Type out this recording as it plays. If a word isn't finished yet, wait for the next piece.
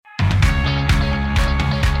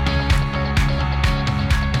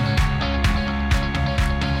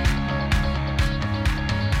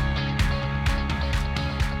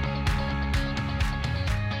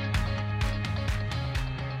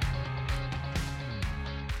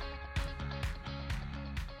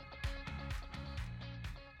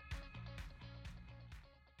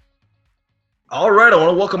All right, I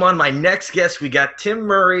want to welcome on my next guest. We got Tim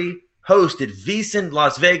Murray, host at VSiN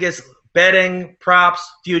Las Vegas, betting, props,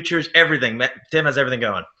 futures, everything. Tim has everything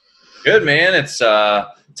going. Good, man. It's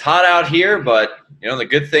hot out here, but the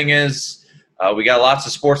good thing is we got lots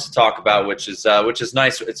of sports to talk about, which is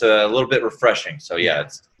nice. It's a little bit refreshing. So yeah,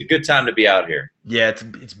 it's a good time to be out here. Yeah,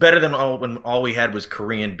 it's better than when all we had was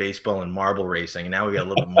Korean baseball and marble racing, and now we got a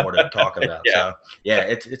little bit more to talk about. Yeah. So yeah,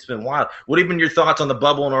 it's been wild. What have been your thoughts on the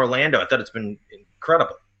bubble in Orlando? I thought it's been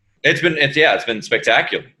incredible. It's been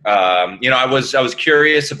spectacular. I was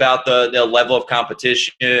curious about the level of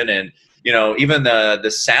competition and even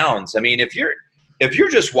the sounds. I mean, if you're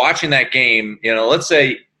just watching that game, let's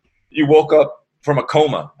say you woke up from a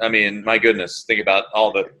coma. I mean, my goodness, think about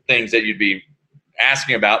all the things that you'd be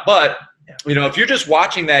asking about. But if you're just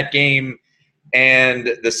watching that game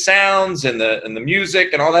and the sounds and the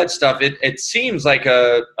music and all that stuff, it seems like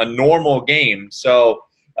a normal game. So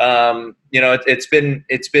it's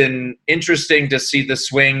been interesting to see the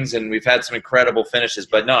swings, and we've had some incredible finishes.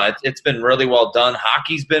 But no, it's been really well done.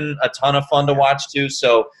 Hockey's been a ton of fun to watch too.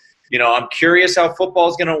 So I'm curious how football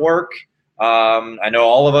is going to work. I know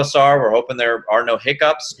all of us are. We're hoping there are no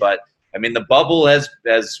hiccups, but I mean the bubble has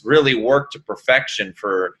really worked to perfection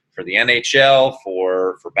for the NHL,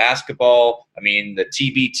 for basketball. I mean the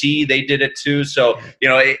TBT, they did it too. So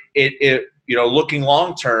looking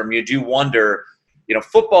long term, you do wonder.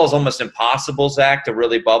 Football is almost impossible, Zach, to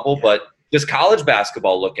really bubble, but does college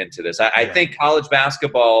basketball look into this? I think college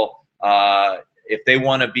basketball, if they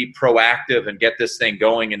want to be proactive and get this thing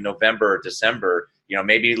going in November or December,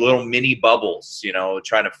 maybe little mini bubbles,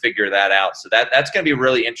 trying to figure that out. So that's going to be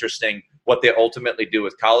really interesting what they ultimately do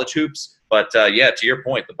with college hoops. But, to your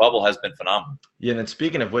point, the bubble has been phenomenal. Yeah, and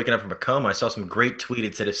speaking of waking up from a coma, I saw some great tweet.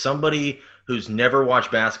 It said if somebody who's never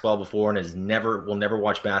watched basketball before and will never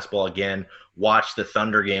watch basketball again, watch the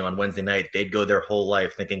Thunder game on Wednesday night, they'd go their whole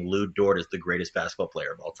life thinking Lou Dort is the greatest basketball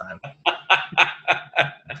player of all time.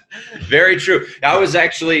 Very true. I was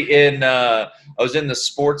actually in the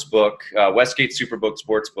sports book, Westgate Superbook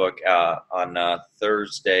Sportsbook on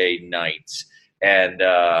Thursday night, and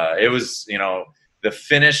it was the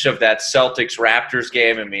finish of that Celtics Raptors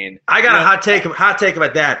game. I mean, I got a hot take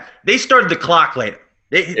about that. They started the clock late.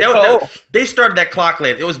 They started that clock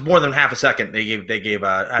late. It was more than half a second. They gave. He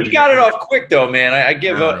got it off quick though, man. I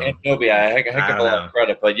give Anunoby a lot of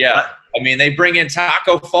credit, but yeah, I mean they bring in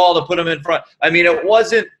Taco Fall to put him in front. I mean it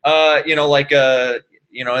wasn't in the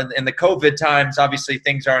COVID times. Obviously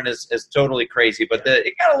things aren't as totally crazy, but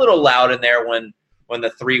it got a little loud in there when the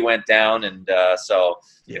three went down, and a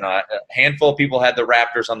handful of people had the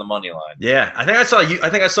Raptors on the money line. Yeah, I think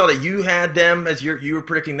I saw that you had them as you were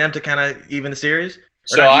predicting them to kind of even the series.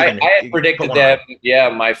 So I had predicted them. Yeah,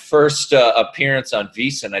 my first appearance on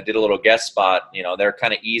VSiN, I did a little guest spot. They're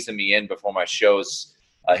kind of easing me in before my shows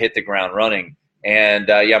hit the ground running. And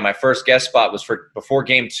my first guest spot was before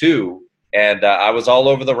Game 2, and I was all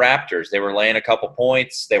over the Raptors. They were laying a couple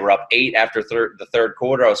points. They were up 8 after the third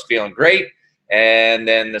quarter. I was feeling great, and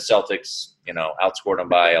then the Celtics, outscored them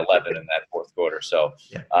by 11 in that fourth quarter. So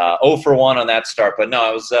 0 for 1 on that start. But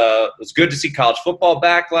no, it was good to see college football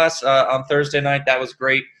back on Thursday night. That was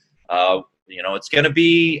great. It's going to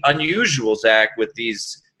be unusual, Zach, with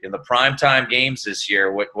these in the primetime games this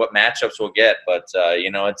year, what matchups we'll get. But,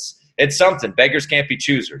 it's something. Beggars can't be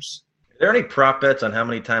choosers. Are there any prop bets on how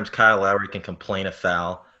many times Kyle Lowry can complain a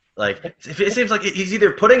foul? Like, it seems like he's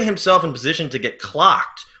either putting himself in position to get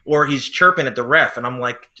clocked or he's chirping at the ref, and I'm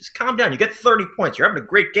like, just calm down. You get 30 points. You're having a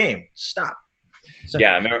great game. Stop.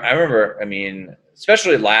 Yeah, I remember, I mean,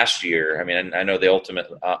 especially last year. I mean, I know the Ultimate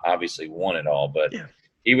obviously won it all, but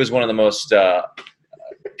he was one of the most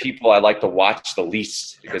people I like to watch the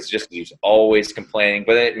least because he's always complaining.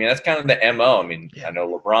 But, I mean, that's kind of the MO. I mean, I know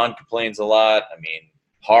LeBron complains a lot. I mean,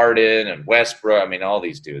 Harden and Westbrook. I mean, all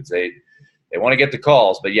these dudes, they want to get the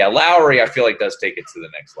calls, but Lowry, I feel like does take it to the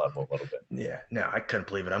next level a little bit. Yeah, no, I couldn't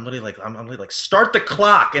believe it. I'm literally like, start the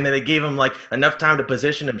clock, and then they gave him like enough time to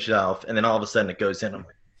position himself, and then all of a sudden it goes in. I'm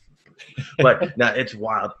like, but no, it's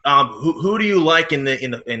wild. Who do you like in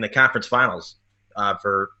the conference finals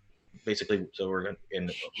for basically? So we're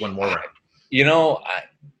in one more round.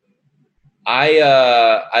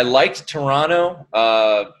 I liked Toronto,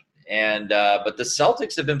 but the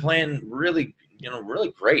Celtics have been playing really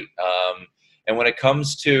great. And when it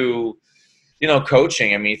comes to,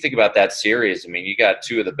 coaching, I mean, think about that series. I mean, you got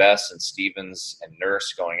two of the best in Stevens and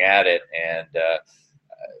Nurse going at it. And, I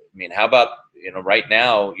mean, how about, right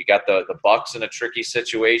now you got the Bucks in a tricky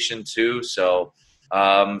situation too. So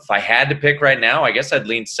if I had to pick right now, I guess I'd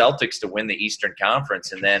lean Celtics to win the Eastern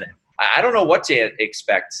Conference. And then I don't know what to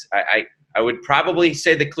expect. I would probably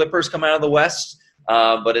say the Clippers come out of the West,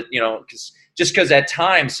 but because at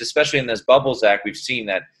times, especially in this bubble, Zach, we've seen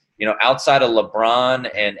that outside of LeBron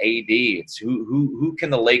and AD, it's who can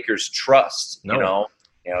the Lakers trust? No.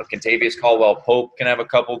 Kentavious Caldwell-Pope can have a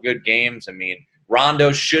couple good games. I mean,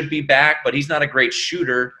 Rondo should be back, but he's not a great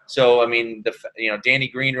shooter. So I mean, Danny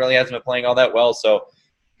Green really hasn't been playing all that well. So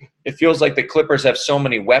it feels like the Clippers have so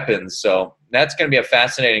many weapons. So that's going to be a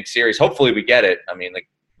fascinating series. Hopefully we get it. I mean, the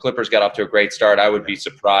Clippers got off to a great start. I would be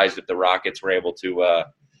surprised if the Rockets were able to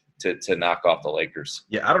knock off the Lakers.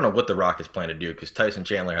 Yeah, I don't know what the Rockets plan to do because Tyson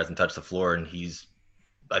Chandler hasn't touched the floor, and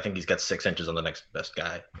I think he's got 6 inches on the next best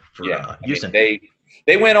guy for Houston.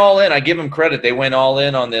 They went all in. I give them credit. They went all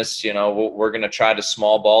in on this. We're going to try to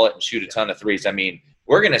small ball it and shoot a ton of threes. I mean,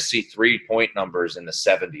 we're going to see 3-point numbers in the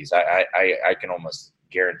 70s. I can almost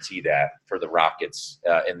guarantee that for the Rockets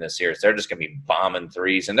in this series. They're just going to be bombing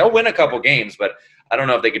threes, and they'll win a couple games, but I don't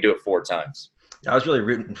know if they could do it 4 times. I was really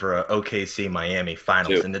rooting for a OKC Miami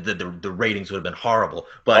finals, and the ratings would have been horrible.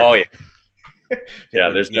 But oh, yeah. Yeah,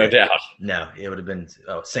 there's no doubt. No, it would have been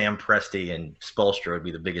Sam Presti and Spoelstra would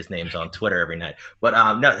be the biggest names on Twitter every night. But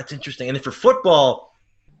no, that's interesting. And then for football,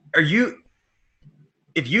 if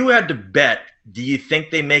you had to bet, do you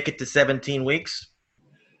think they make it to 17 weeks?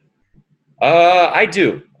 I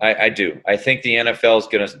do. I do. I think the NFL is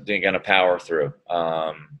gonna power through.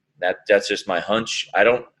 That's just my hunch. I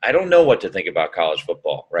don't know what to think about college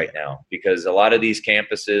football right now because a lot of these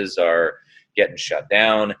campuses are getting shut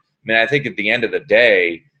down. I mean, I think at the end of the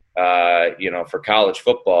day, for college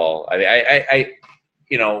football,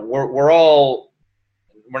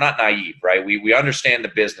 we're not naive, right? We understand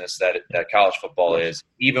the business that college football is.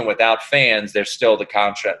 Even without fans, there's still the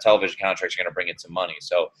television contracts are going to bring in some money.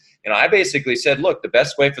 So, I basically said, look, the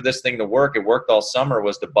best way for this thing to work, it worked all summer,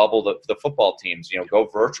 was to bubble the football teams, go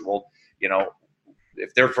virtual.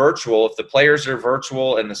 If they're virtual, if the players are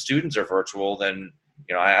virtual and the students are virtual, then,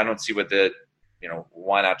 I don't see what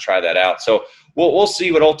why not try that out? So we'll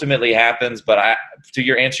see what ultimately happens. But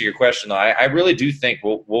to answer your question, though, I really do think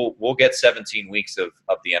we'll get 17 weeks of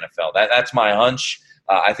the NFL. That's my hunch.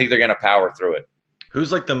 I think they're going to power through it.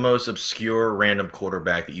 Who's like the most obscure random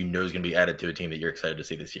quarterback that is going to be added to a team that you're excited to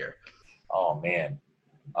see this year? Oh man,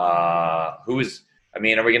 are we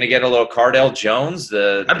going to get a little Cardell Jones?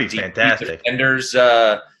 That'd be fantastic. Defenders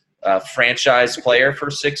franchise player for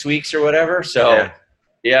 6 weeks or whatever. So. Yeah.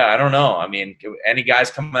 Yeah, I don't know. I mean, any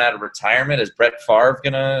guys coming out of retirement? Is Brett Favre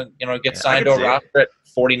gonna, get signed to a roster at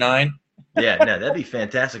 49? Yeah, no, that'd be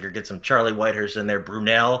fantastic. Or get some Charlie Whitehurst in there,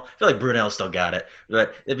 Brunell. I feel like Brunell still got it,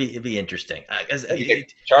 but it'd be interesting.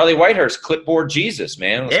 Charlie Whitehurst, clipboard Jesus,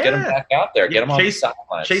 man. Let's get him back out there. Get him on the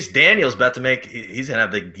sidelines. Chase Daniel's about to he's gonna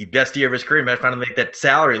have the best year of his career. He might finally make that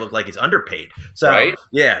salary look like he's underpaid. So right?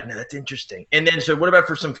 Yeah, no, that's interesting. And then, so what about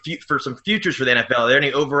for some futures for the NFL? Are there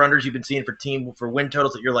any over-unders you've been seeing for win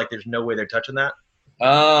totals that you're like, there's no way they're touching that?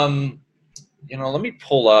 Let me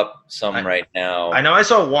pull up some right now. I know I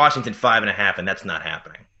saw Washington 5.5, and that's not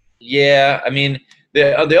happening. Yeah, I mean,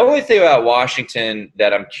 the only thing about Washington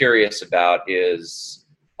that I'm curious about is,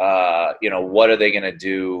 what are they going to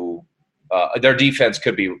do? Their defense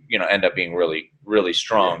could be, end up being really, really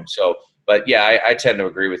strong. Yeah. So, but yeah, I tend to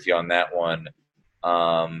agree with you on that one.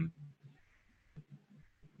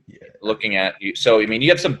 Looking at you, so I mean, you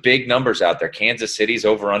have some big numbers out there. Kansas City's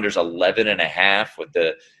over/unders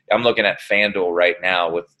 11.5. I'm looking at FanDuel right now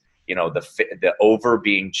with the over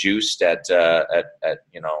being juiced at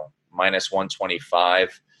minus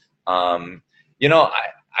 125.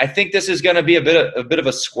 I think this is going to be a bit of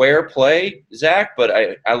a square play, Zach.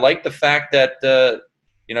 But I like the fact that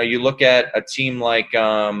you look at a team like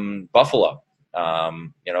Buffalo.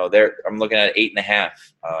 I'm looking at 8.5.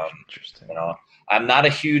 Interesting. I'm not a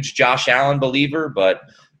huge Josh Allen believer, but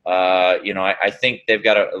I think they've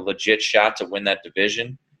got a legit shot to win that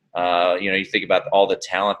division. You think about all the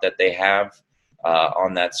talent that they have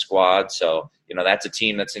on that squad. So, that's a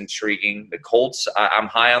team that's intriguing. The Colts, I'm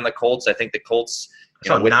high on the Colts. I think the Colts,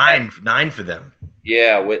 nine for them.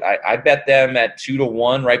 Yeah, I bet them at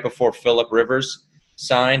 2-1 right before Phillip Rivers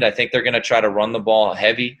signed. I think they're going to try to run the ball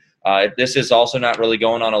heavy. This is also not really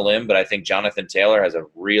going on a limb, but I think Jonathan Taylor has a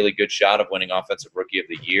really good shot of winning Offensive Rookie of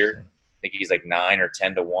the Year. I think he's like 9 or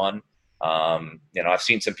 10-1. I've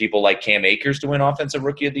seen some people like Cam Akers to win Offensive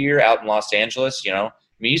Rookie of the Year out in Los Angeles.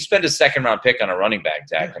 You spend a second-round pick on a running back,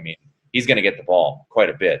 Dak. I mean, he's going to get the ball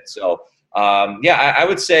quite a bit. So, I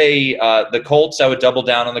would say the Colts. I would double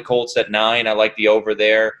down on the Colts at 9. I like the over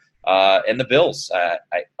there. And the Bills,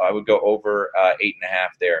 I would go over 8.5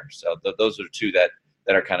 there. So those are two that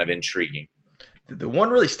are kind of intriguing. The one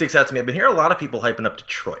really sticks out to me. I've been hearing a lot of people hyping up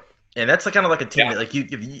Detroit. And that's like kind of like a team that, like,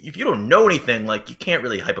 if you don't know anything, like, you can't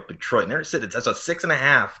really hype up Detroit. And they're sitting that's a 6.5,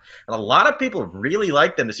 and a lot of people really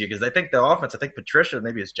like them this year because they think the offense. I think Patricia,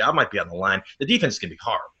 maybe his job might be on the line. The defense can be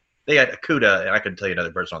hard. They got Akuda, and I couldn't tell you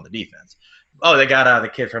another person on the defense. Oh, they got the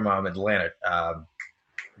kid from Atlanta,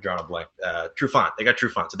 drawing a blank, Trufant. They got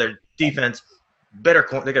Trufant. So their defense better.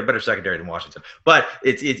 They got a better secondary than Washington. But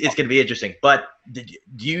it's going to be interesting. But do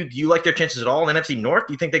you like their chances at all in NFC North?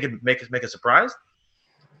 Do you think they could make a surprise?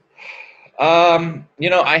 I've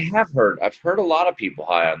heard a lot of people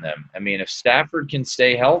high on them. I mean, if Stafford can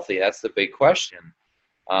stay healthy, that's the big question.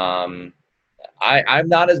 I'm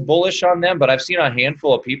not as bullish on them, but I've seen a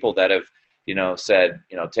handful of people that have, said,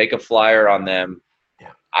 take a flyer on them.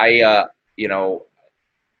 Yeah.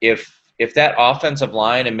 If that offensive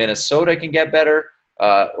line in Minnesota can get better,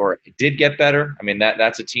 or it did get better, I mean,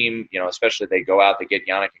 that's a team, especially they go out, they get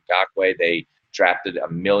Yannick Ngakoue, they drafted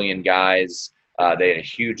 1 million guys. They had a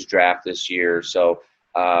huge draft this year. So,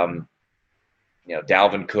 Dalvin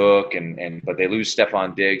Cook, but they lose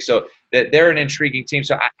Stephon Diggs. So they're an intriguing team.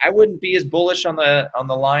 So I wouldn't be as bullish on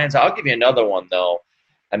the Lions. I'll give you another one, though.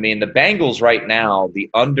 I mean, the Bengals right now, the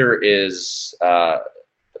over-under is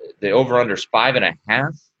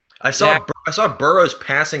 5.5. I saw Burrow's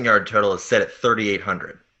passing yard total is set at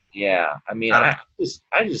 3,800. Yeah, I mean, I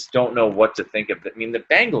just don't know what to think of it. I mean, the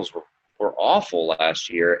Bengals were awful last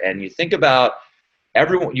year, and you think about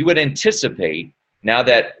everyone. You would anticipate now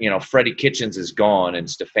that Freddie Kitchens is gone and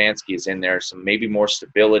Stefanski is in there, some maybe more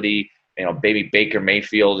stability. Baby Baker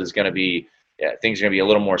Mayfield is going to be. Yeah, things are going to be a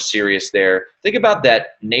little more serious there. Think about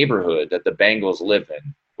that neighborhood that the Bengals live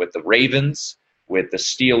in, with the Ravens, with the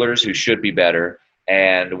Steelers, who should be better,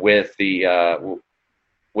 and with the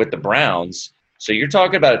Browns. So you're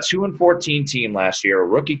talking about a 2-14 team last year, a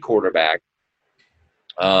rookie quarterback.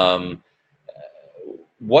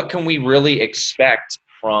 What can we really expect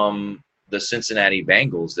from the Cincinnati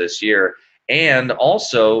Bengals this year? And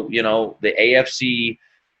also, the AFC,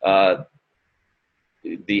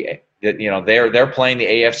 they're playing the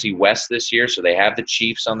AFC West this year, so they have the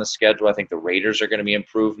Chiefs on the schedule. I think the Raiders are going to be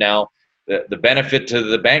improved now. The benefit to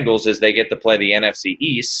the Bengals is they get to play the NFC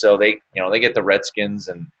East, so they get the Redskins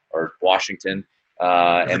or Washington.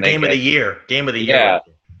 And game of the year. Yeah,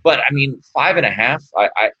 but I mean, 5.5.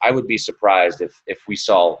 I would be surprised if we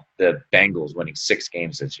saw the Bengals winning 6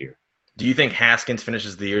 games this year. Do you think Haskins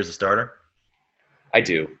finishes the year as a starter? I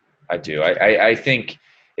do. I think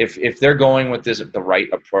if they're going with the right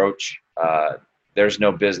approach, there's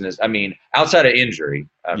no business. I mean, outside of injury.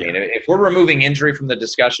 I mean, if we're removing injury from the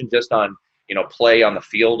discussion just on play on the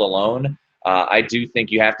field alone, I do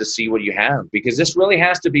think you have to see what you have, because this really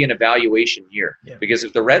has to be an evaluation year. Yeah. Because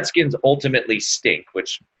if the Redskins ultimately stink,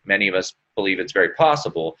 which many of us believe it's very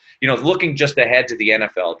possible, looking just ahead to the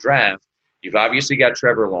NFL draft, you've obviously got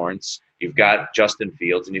Trevor Lawrence, you've got Justin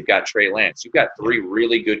Fields, and you've got Trey Lance. You've got 3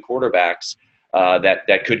 really good quarterbacks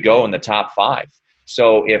that could go in the top 5.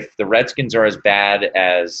 So if the Redskins are as bad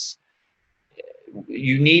as –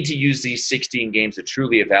 you need to use these 16 games to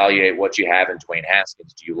truly evaluate what you have in Dwayne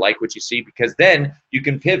Haskins. Do you like what you see? Because then you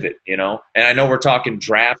can pivot, And I know we're talking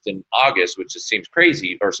draft in August, which just seems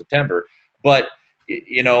crazy, or September. But,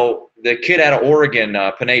 the kid out of Oregon,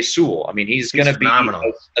 Penei Sewell, I mean, he's going to be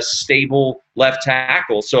a stable left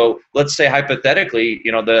tackle. So let's say hypothetically,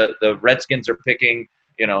 the Redskins are picking,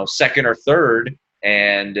 second or third,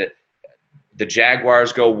 and the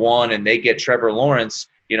Jaguars go 1 and they get Trevor Lawrence.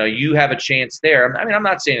 You have a chance there. I mean, I'm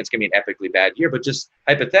not saying it's going to be an epically bad year, but just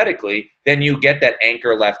hypothetically, then you get that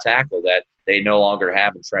anchor left tackle that they no longer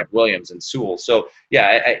have in Trent Williams and Sewell. So,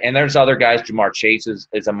 yeah, and there's other guys. Jamar Chase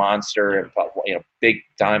is a monster, big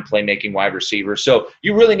time playmaking wide receiver. So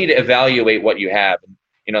you really need to evaluate what you have. And,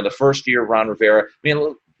 the first year, Ron Rivera, I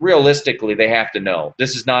mean, realistically, they have to know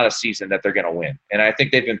this is not a season that they're going to win. And I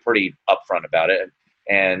think they've been pretty upfront about it.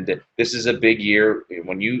 And this is a big year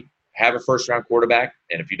when you have a first-round quarterback,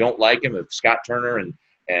 and if you don't like him, if Scott Turner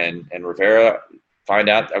and Rivera find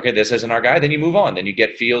out, okay, this isn't our guy, then you move on. Then you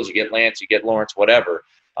get Fields, you get Lance, you get Lawrence, whatever.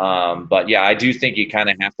 But, yeah, I do think you kind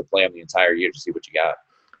of have to play him the entire year to see what you got.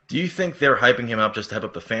 Do you think they're hyping him up just to hype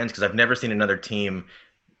up the fans? Because I've never seen another team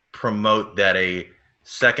promote that a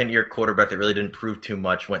second-year quarterback that really didn't prove too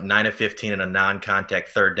much went 9 of 15 in a non-contact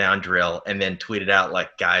third-down drill and then tweeted out,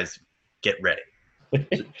 like, guys, get ready.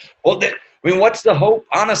 Well, I mean, what's the hope?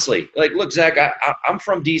 Honestly, like, look, Zach, I'm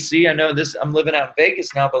from DC. I know this. I'm living out in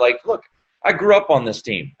Vegas now, but like, look, I grew up on this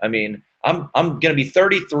team. I mean, I'm going to be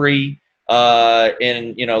 33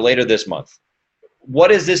 later this month.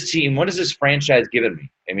 What is this team? What has this franchise given me?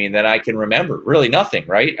 I mean, that I can remember? Really nothing,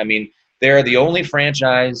 right? I mean, they're the only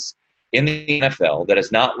franchise in the NFL that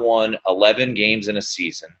has not won 11 games in a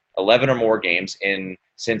season, 11 or more games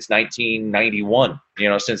since 1991,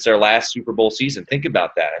 since their last Super Bowl season. Think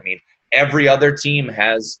about that. I mean, every other team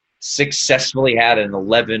has successfully had an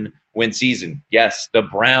 11-win season. Yes, the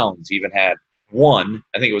Browns even had one.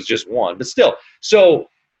 I think it was just one, but still. So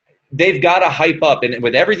they've got to hype up. And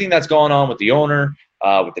with everything that's going on with the owner,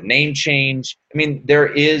 with the name change, I mean, there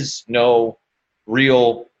is no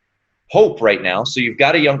real hope right now. So you've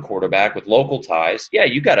got a young quarterback with local ties. Yeah,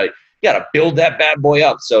 you gotta build that bad boy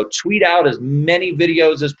up. So tweet out as many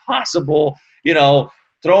videos as possible,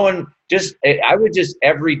 throwing I would just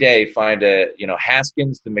every day find a,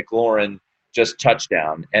 Haskins to McLaurin just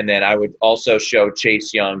touchdown. And then I would also show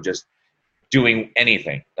Chase Young just doing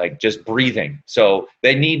anything, like just breathing. So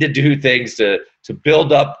they need to do things to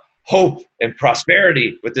build up hope and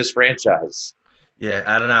prosperity with this franchise. Yeah,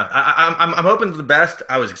 I don't know. I'm hoping for the best.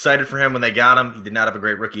 I was excited for him when they got him. He did not have a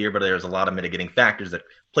great rookie year, but there was a lot of mitigating factors that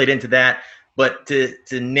played into that. But to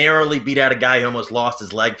narrowly beat out a guy who almost lost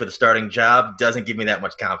his leg for the starting job doesn't give me that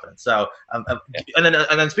much confidence. So, and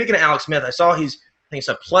then speaking of Alex Smith, I saw I think it's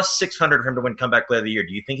a plus 600 for him to win comeback player of the year.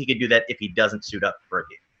 Do you think he could do that if he doesn't suit up for a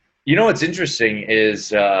game? What's interesting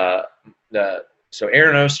is so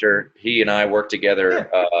Aaron Oster, he and I worked together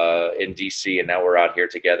in DC, and now we're out here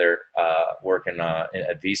together working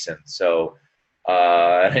at VSiN. So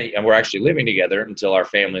and we're actually living together until our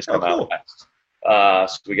families come out west.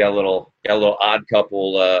 So we got a little odd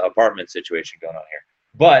couple apartment situation going on here.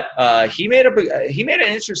 But he made an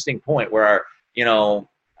interesting point where I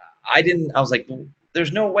was like,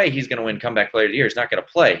 there's no way he's going to win comeback player of the year. He's not going to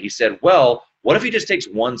play. He said, well, what if he just takes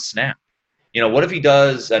one snap? What if he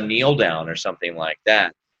does a kneel down or something like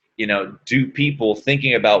that? Do people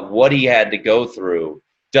thinking about what he had to go through,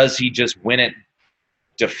 does he just win it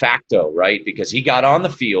de facto, right? Because he got on the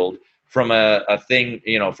field from a thing,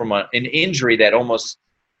 from an injury that almost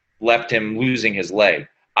left him losing his leg.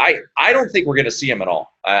 I don't think we're going to see him at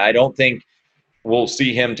all. I don't think we'll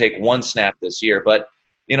see him take one snap this year. But,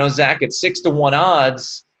 Zach, at 6-1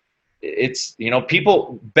 odds, it's,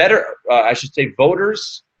 people better, I should say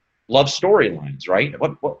voters love storylines, right?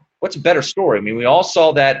 What's a better story? I mean, we all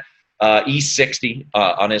saw that E60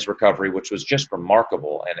 on his recovery, which was just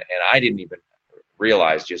remarkable. And I didn't even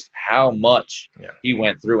realize just how much he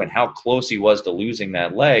went through and how close he was to losing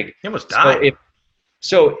that leg. He almost died.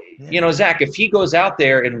 So, Zach, if he goes out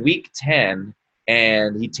there in week 10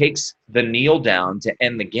 and he takes the kneel down to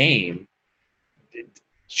end the game,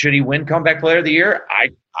 should he win comeback player of the year? I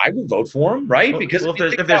would vote for him, right? Because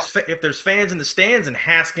if there's fans in the stands and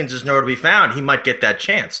Haskins is nowhere to be found, he might get that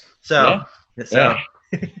chance. So, it's wild.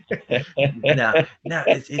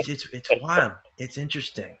 It's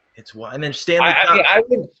interesting. It's wild. And then Stanley.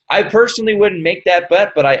 I personally wouldn't make that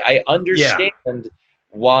bet, but I understand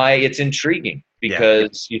why it's intriguing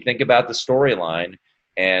because you think about the storyline,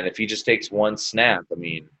 and if he just takes one snap, I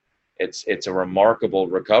mean, it's a remarkable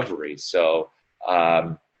recovery. So,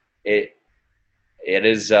 it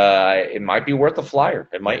is. It might be worth a flyer.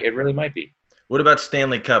 It really might be. What about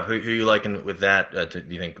Stanley Cup? Who are you liking with that? Do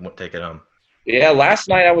you think take it home? Yeah, last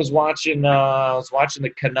night I was watching.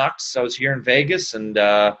 The Canucks. I was here in Vegas, and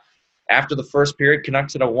after the first period,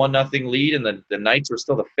 Canucks had a 1-0 lead, and the Knights were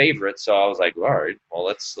still the favorites. So I was like, all right, well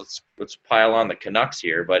let's pile on the Canucks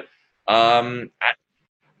here. But I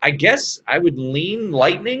guess I would lean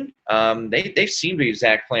Lightning. They seem to be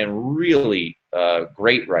playing really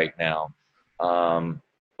great right now.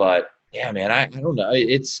 But yeah, man, I don't know.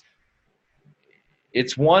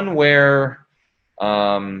 It's one where,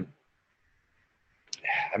 I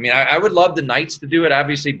would love the Knights to do it.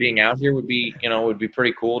 Obviously being out here would be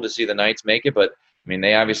pretty cool to see the Knights make it, but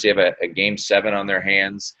they obviously have a game 7 on their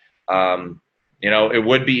hands. It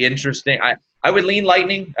would be interesting. I would lean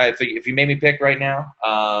Lightning if you made me pick right now.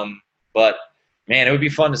 But man, it would be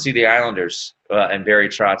fun to see the Islanders and Barry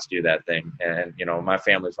Trotz do that thing. And, my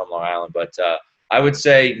family's from Long Island. But I would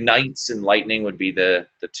say Knights and Lightning would be the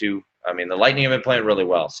two. The Lightning have been playing really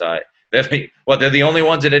well. So they're the only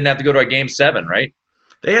ones that didn't have to go to a game 7, right?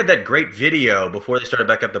 They had that great video before they started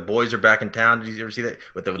back up. The boys are back in town. Did you ever see that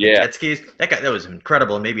with the jet skis? That was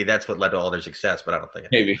incredible. And maybe that's what led to all their success, but I don't think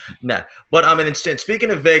it. Maybe. No. But instead,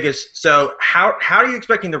 speaking of Vegas, so how are you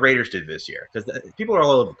expecting the Raiders to do this year? Because people are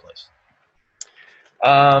all over the place.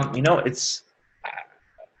 I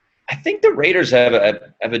think the Raiders have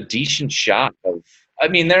a decent shot of.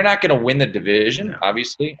 They're not going to win the division,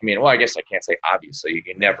 obviously. I guess I can't say obviously.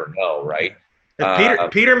 You never know, right?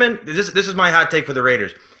 Peterman. This is my hot take for the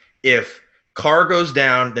Raiders. If Carr goes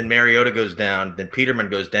down, then Mariota goes down, then Peterman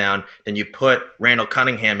goes down, then you put Randall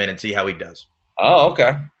Cunningham in and see how he does. Oh,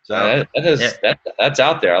 okay. So That's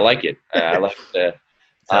out there. I like it. I like the.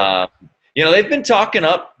 so, They've been talking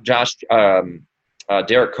up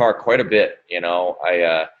Derek Carr quite a bit.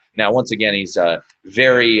 Now once again he's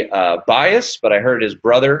very biased, but I heard his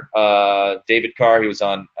brother David Carr. He was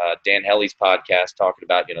on Dan Helly's podcast talking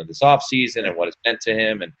about this offseason and what it's meant to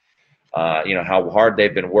him, and how hard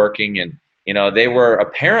they've been working, and they were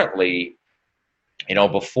apparently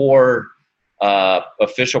before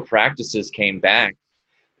official practices came back,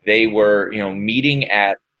 they were meeting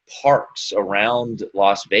at parks around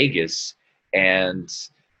Las Vegas and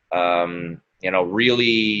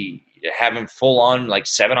really having full on like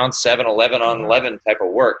 7-on-7, 11-on-11 type of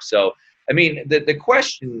work. So I mean the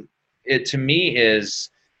question to me is,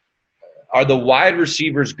 are the wide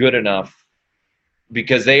receivers good enough?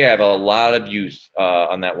 Because they have a lot of youth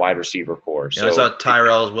on that wide receiver core. So I saw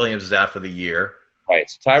Tyrell Williams is out for the year. Right.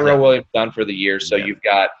 So Tyrell Williams done for the year. So you've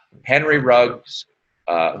got Henry Ruggs,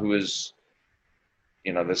 who is,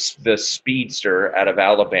 the speedster out of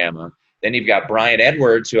Alabama. Then you've got Brian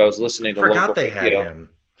Edwards, who I was listening to. Forgot they had him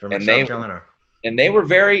from South Carolina. And they were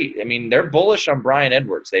they're bullish on Brian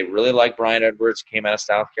Edwards. They really like Brian Edwards. Came out of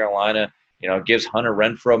South Carolina. Gives Hunter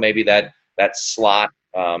Renfrow maybe that slot.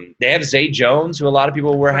 They have Zay Jones, who a lot of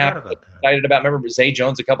people were excited about. Remember Zay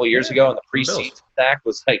Jones a couple of years ago in the preseason stack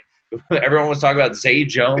was like everyone was talking about Zay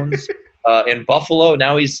Jones in Buffalo.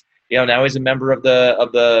 Now he's a member of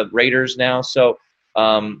the Raiders now. So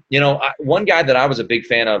one guy that I was a big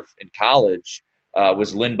fan of in college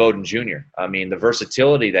was Lynn Bowden Jr. I mean, the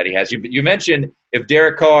versatility that he has. You mentioned if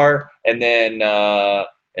Derek Carr and then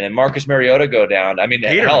Marcus Mariota go down. I mean,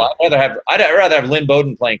 hell, I'd rather have Lynn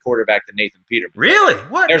Bowden playing quarterback than Nathan Peterman. Really?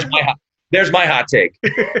 What? There's my hot take.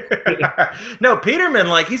 No, Peterman,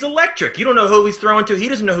 he's electric. You don't know who he's throwing to. He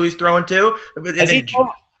doesn't know who he's throwing to.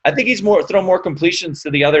 I think he's throw more completions to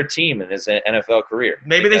the other team in his NFL career.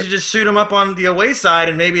 Maybe they should just shoot him up on the away side,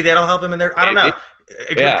 and maybe that'll help him in there. I don't know.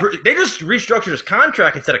 They just restructured his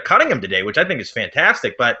contract instead of cutting him today, which I think is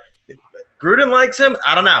fantastic. But Gruden likes him.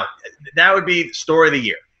 I don't know. That would be story of the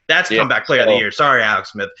year. That's comeback player of the year. Sorry,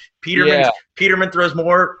 Alex Smith. Peterman throws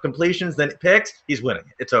more completions than picks. He's winning.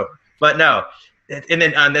 It's over. But no. And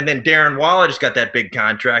then Darren Waller just got that big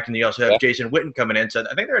contract, and you also have Jason Witten coming in. So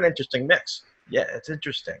I think they're an interesting mix. Yeah, it's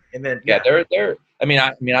interesting. And then they're. I mean,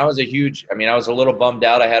 I was a little bummed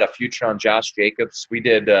out. I had a future on Josh Jacobs. We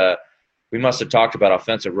did. We must have talked about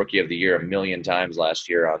Offensive Rookie of the Year a million times last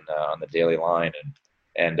year on the Daily Line,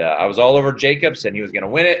 and I was all over Jacobs, and he was going to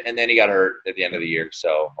win it, and then he got hurt at the end of the year.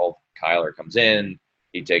 So old Kyler comes in,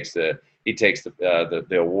 he takes the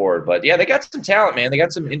award. But yeah, they got some talent, man. They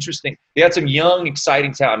got some young,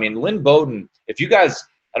 exciting talent. I mean, Lynn Bowden. If you guys,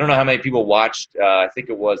 I don't know how many people watched. I think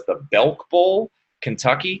it was the Belk Bowl,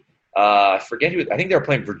 Kentucky. I forget who. I think they were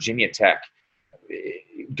playing Virginia Tech.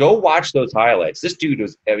 Go watch those highlights. This dude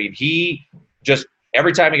was. I mean, he just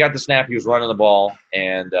every time he got the snap, he was running the ball,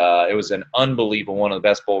 and it was an unbelievable one of the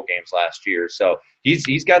best bowl games last year. So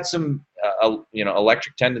he's got some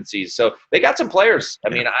electric tendencies. So they got some players. I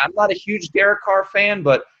mean, I'm not a huge Derek Carr fan,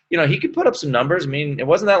 but he could put up some numbers. I mean, it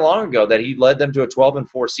wasn't that long ago that he led them to a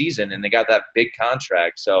 12-4 season, and they got that big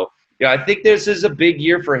contract. So I think this is a big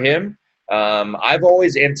year for him. I've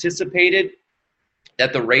always anticipated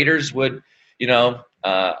that the Raiders would,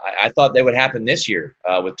 I thought that would happen this year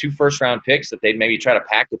with 2 first-round picks, that they'd maybe try to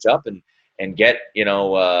package up and get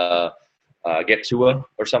Tua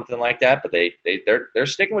or something like that. But they're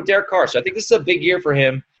sticking with Derek Carr. So I think this is a big year for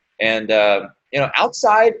him. And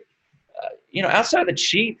outside the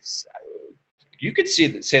Chiefs, you could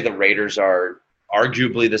say the Raiders are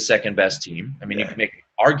arguably the second best team. I mean, you can make an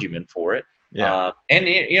argument for it. Yeah. And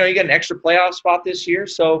you get an extra playoff spot this year.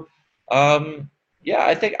 So I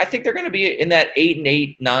think they're going to be in that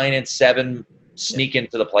 8-8, 9-7 sneak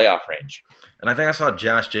into the playoff range. And I think I saw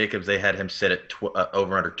Josh Jacobs. They had him sit at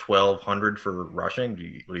over under 1,200 for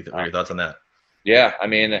rushing. What are your thoughts on that? Yeah, I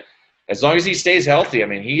mean, as long as he stays healthy, I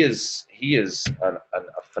mean, he is a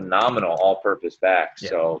phenomenal all-purpose back. Yeah.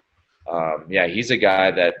 So, he's a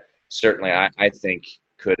guy that certainly I think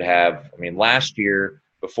could have. I mean, last year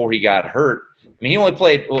before he got hurt, I mean, he only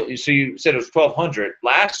played. Well, so you said it was 1,200.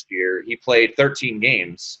 Last year, he played 13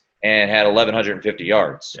 games and had 1,150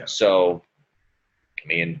 yards. Yeah. So, I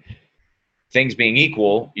mean, things being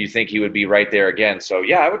equal, you think he would be right there again. So,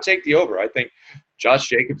 I would take the over. I think Josh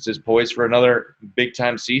Jacobs is poised for another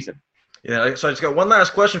big-time season. Yeah, so I just got one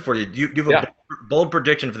last question for you. Do you have a bold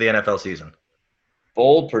prediction for the NFL season?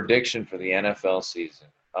 Bold prediction for the NFL season.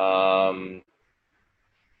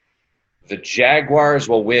 The Jaguars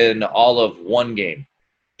will win all of one game.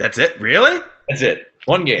 That's it? Really? That's it.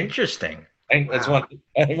 One game. Interesting. That's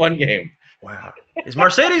one game. Wow. Is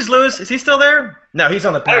Mercedes Lewis? Is he still there? No, he's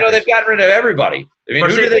on the Packers. I don't know. They've gotten rid of everybody. I mean,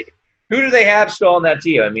 who do they have still on that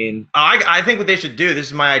team? I mean, I think what they should do. This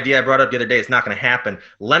is my idea. I brought up the other day. It's not going to happen.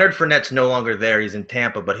 Leonard Fournette's no longer there. He's in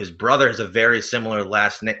Tampa, but his brother has a very similar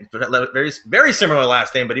last name. Very similar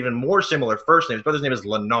last name, but even more similar first name. His brother's name is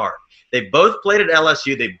Leonard. They both played at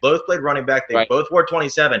LSU. They both played running back. They both wore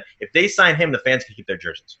 27. If they sign him, the fans can keep their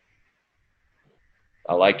jerseys.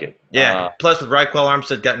 I like it. Yeah. Plus, with Raquel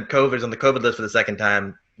Armstead getting COVID, is on the COVID list for the second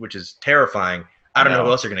time, which is terrifying. I don't know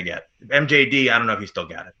who else they're going to get. MJD, I don't know if he still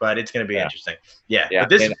got it, but it's going to be interesting. Yeah. But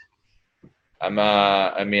this,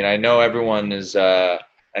 I mean, I know everyone is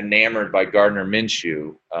enamored by Gardner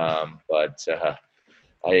Minshew, but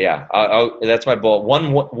that's my bold.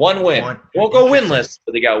 One win. Won't go winless,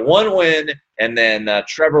 but they got one win, and then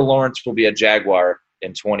Trevor Lawrence will be a Jaguar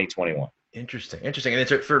in 2021. Interesting. And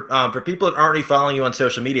it's for people that aren't already following you on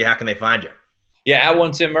social media, how can they find you? Yeah, at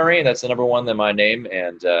one Tim Murray. That's the number one, then my name,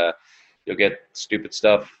 and you'll get stupid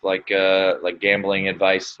stuff like gambling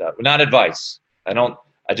advice. Not advice.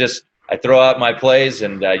 I throw out my plays,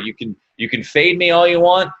 and you can fade me all you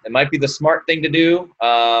want. It might be the smart thing to do,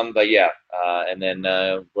 but yeah. And then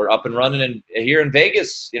we're up and running here in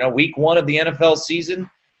Vegas. Week 1 of the NFL season.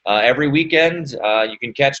 Every weekend, you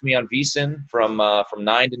can catch me on VSiN from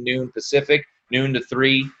 9 to noon Pacific, noon to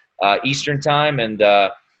 3 Eastern time, and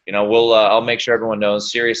I'll make sure everyone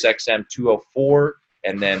knows SiriusXM 204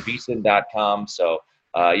 and then VSiN.com. So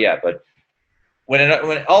but when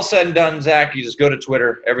it all said and done, Zach, you just go to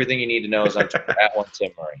Twitter. Everything you need to know is on Twitter at one Tim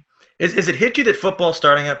Murray. Is it hit you that football's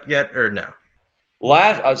starting up yet or no?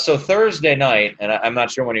 So Thursday night, and I'm not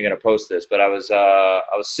sure when you're going to post this, but I was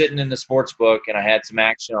sitting in the sports book and I had some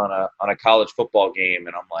action on a college football game,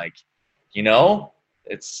 and I'm like,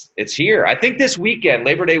 it's here. I think this weekend,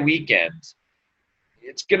 Labor Day weekend,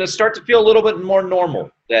 it's going to start to feel a little bit more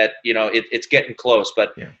normal. That it's getting close.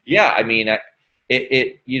 But I mean, I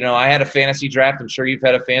had a fantasy draft. I'm sure you've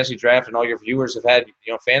had a fantasy draft, and all your viewers have had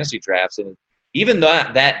fantasy drafts, and even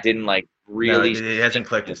that didn't really. No, it hasn't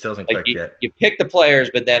clicked. It still hasn't clicked yet. You pick the players,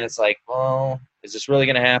 but then it's like, well, is this really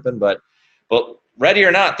going to happen? But ready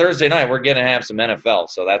or not, Thursday night we're going to have some NFL,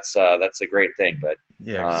 so that's a great thing. But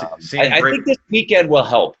I think this weekend will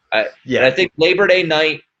help. I think Labor Day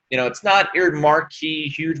night, it's not your marquee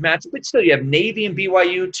huge matchup, but still you have Navy and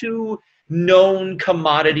BYU, two known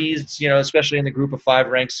commodities, especially in the group of 5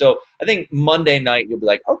 ranks. So I think Monday night you'll be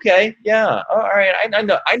like, okay, yeah, all right,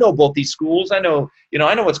 I know both these schools. I know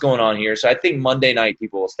what's going on here. So I think Monday night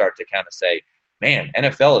people will start to kind of say, man,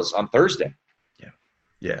 NFL is on Thursday.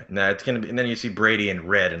 Yeah. No, it's gonna be, and then you see Brady in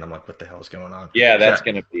red, and I'm like, what the hell is going on? Yeah, that's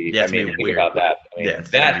gonna be. Yeah, think weird. About that. I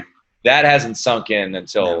mean, that hasn't sunk in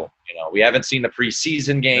until we haven't seen the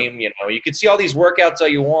preseason game. You can see all these workouts all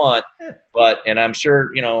you want, and I'm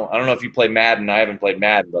sure I don't know if you play Madden. I haven't played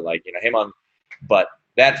Madden, but but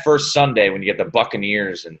that first Sunday when you get the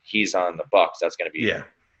Buccaneers and he's on the Bucs, that's gonna be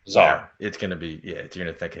bizarre. Yeah, it's gonna be you're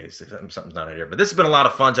gonna think, hey, something's not here. But this has been a lot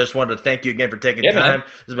of fun. So I just wanted to thank you again for taking time. Man.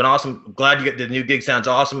 This has been awesome. I'm glad you get the new gig. Sounds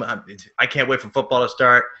awesome. I can't wait for football to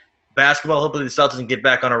start. Basketball, hopefully the Celtics can get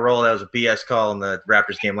back on a roll. That was a BS call in the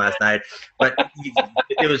Raptors game last night. But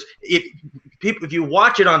if you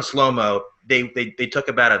watch it on slow-mo, they took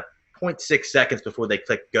about a 0.6 seconds before they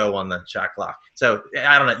clicked go on the shot clock. So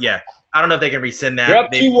I don't know. Yeah, I don't know if they can rescind that. You're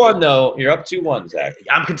up 2-1 though. You're up 2-1, Zach.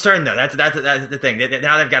 I'm concerned though. That's the thing.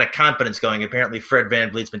 Now they've got a confidence going. Apparently, Fred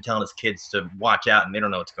VanVleet's been telling his kids to watch out, and they don't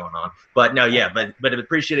know what's going on. But no, but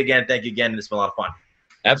appreciate it again. Thank you again. It's been a lot of fun.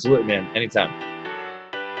 Absolutely, man. Anytime.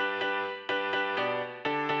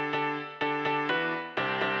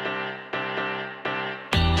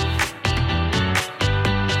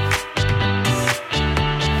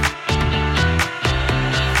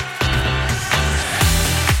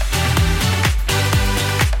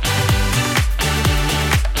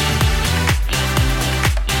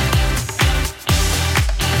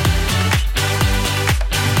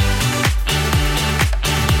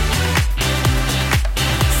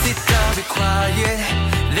 Quiet.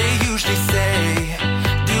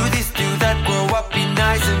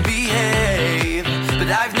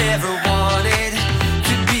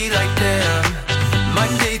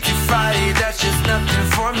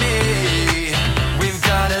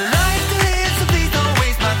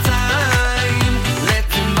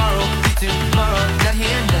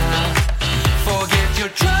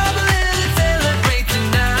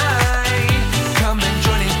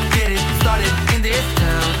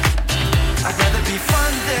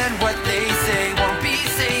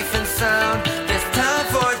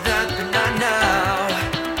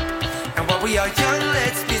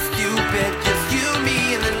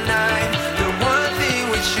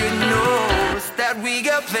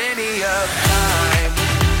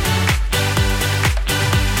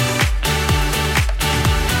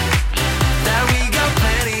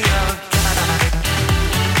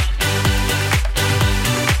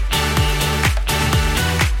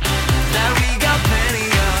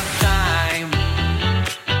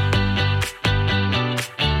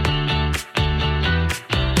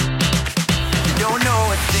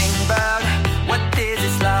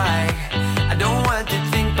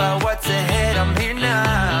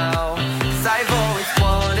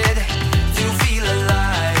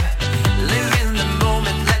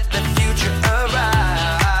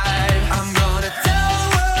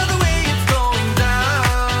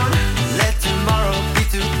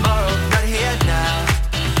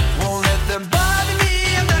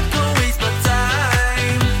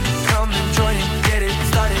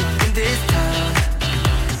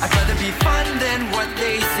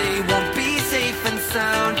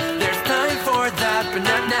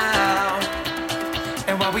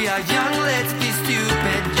 young, let's be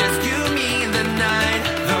stupid. Just you, me, and the night.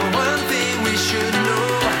 The one thing we should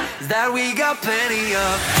know is that we got plenty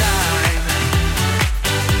of time.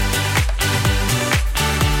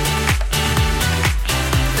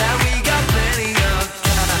 That we got plenty of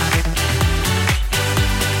time.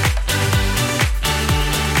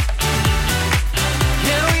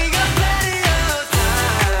 Yeah, we got plenty of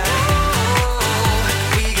time.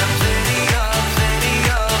 We got plenty of time.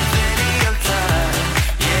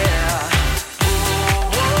 Yeah.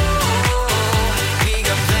 We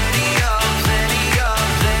got plenty of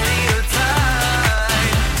time.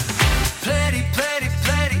 Plenty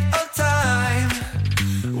of time.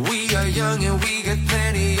 We are young and we got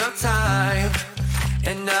plenty of time.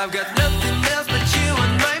 And I've got nothing